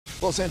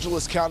Los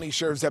Angeles County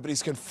Sheriff's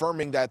deputies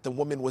confirming that the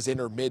woman was in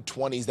her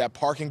mid-20s. That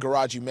parking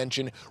garage you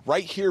mentioned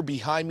right here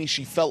behind me,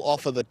 she fell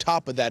off of the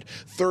top of that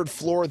third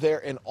floor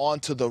there and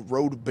onto the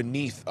road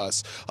beneath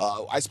us.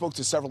 I spoke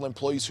to several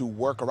employees who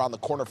work around the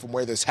corner from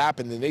where this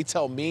happened, and they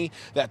tell me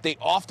that they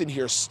often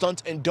hear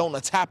stunts and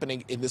donuts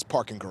happening in this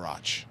parking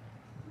garage.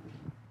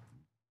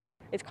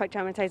 It's quite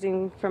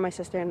traumatizing for my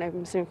sister, and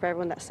I'm assuming for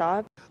everyone that saw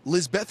it.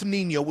 Lizbeth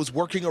Nino was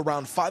working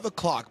around 5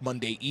 o'clock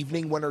Monday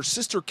evening when her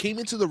sister came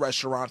into the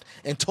restaurant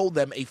and told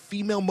them a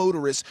female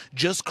motorist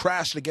just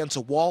crashed against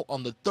a wall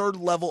on the third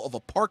level of a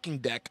parking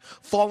deck,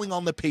 falling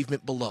on the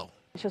pavement below.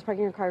 She was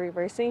parking her car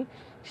reversing.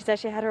 She said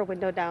she had her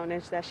window down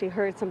and that she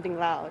heard something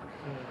loud.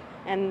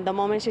 And the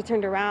moment she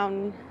turned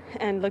around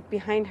and looked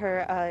behind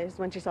her is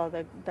when she saw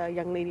the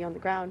young lady on the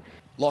ground.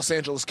 Los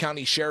Angeles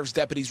County Sheriff's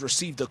deputies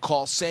received a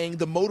call saying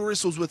the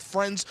motorist was with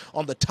friends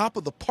on the top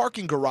of the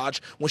parking garage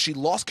when she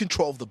lost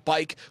control of the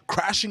bike,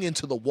 crashing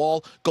into the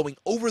wall, going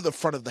over the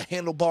front of the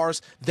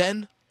handlebars,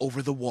 then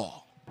over the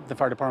wall. The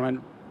fire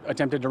department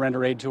attempted to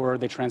render aid to her.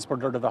 They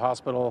transported her to the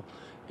hospital,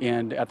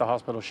 and at the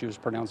hospital she was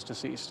pronounced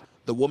deceased.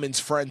 The woman's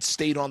friends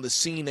stayed on the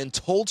scene and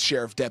told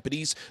sheriff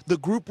deputies the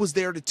group was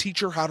there to teach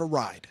her how to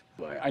ride.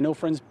 I know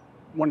friends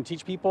want to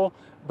teach people,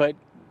 but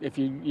if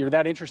you're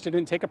that interested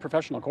in it, take a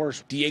professional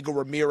course. Diego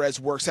Ramirez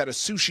works at a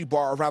sushi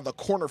bar around the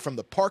corner from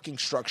the parking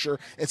structure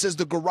and says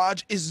the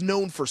garage is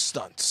known for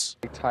stunts.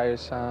 Tire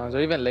sounds, or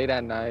even late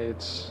at night,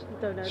 it's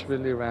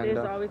really random.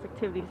 There's always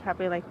activities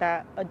happening like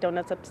that,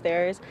 donuts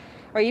upstairs,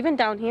 or even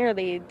down here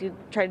they do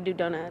try to do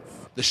donuts.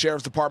 The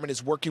sheriff's department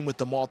is working with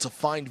the mall to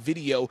find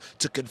video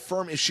to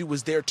confirm if she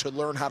was there to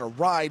learn how to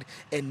ride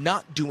and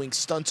not doing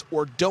stunts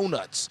or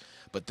donuts.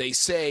 But they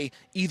say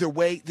either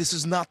way, this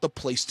is not the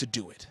place to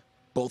do it.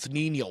 Both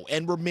Nino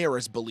and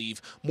Ramirez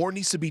believe more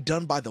needs to be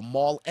done by the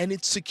mall and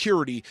its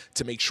security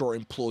to make sure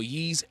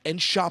employees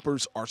and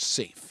shoppers are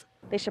safe.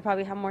 They should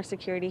probably have more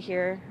security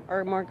here,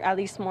 or at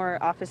least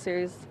more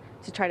officers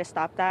to try to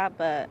stop that,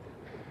 but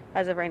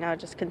as of right now, it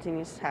just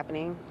continues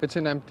happening. It's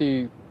an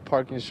empty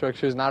parking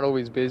structure. It's not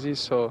always busy,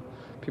 so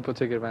people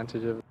take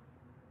advantage of it.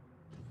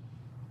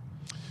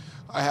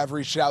 I have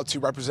reached out to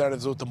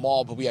representatives with the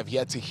mall, but we have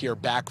yet to hear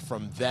back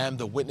from them.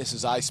 The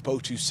witnesses I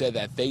spoke to said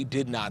that they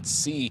did not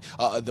see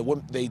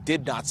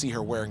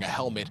her wearing a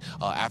helmet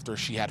after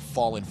she had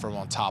fallen from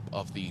on top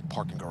of the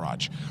parking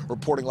garage.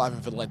 Reporting live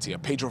in Valencia,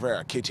 Pedro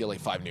Rivera, KTLA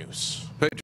 5 News.